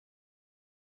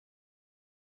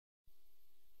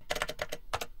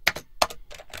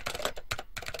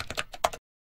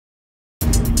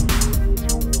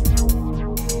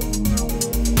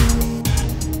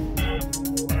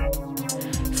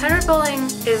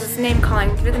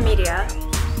name-calling through the media.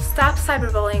 Stop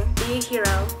cyberbullying, be a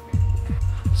hero.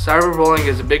 Cyberbullying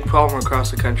is a big problem across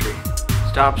the country.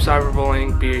 Stop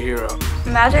cyberbullying, be a hero.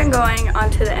 Imagine going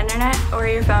onto the internet or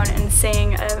your phone and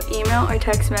seeing an email or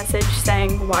text message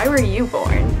saying, "Why were you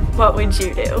born?" What would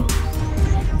you do?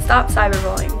 Stop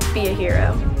cyberbullying, be a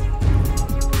hero.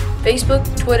 Facebook,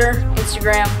 Twitter,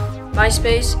 Instagram,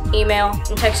 MySpace, email,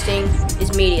 and texting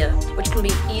is media, which can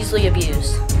be easily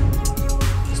abused.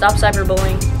 Stop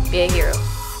cyberbullying, be a hero.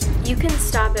 You can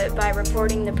stop it by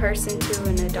reporting the person to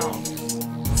an adult.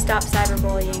 Stop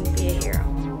cyberbullying, be a hero.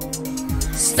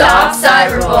 Stop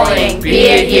cyberbullying, be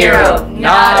a hero,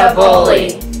 not a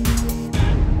bully.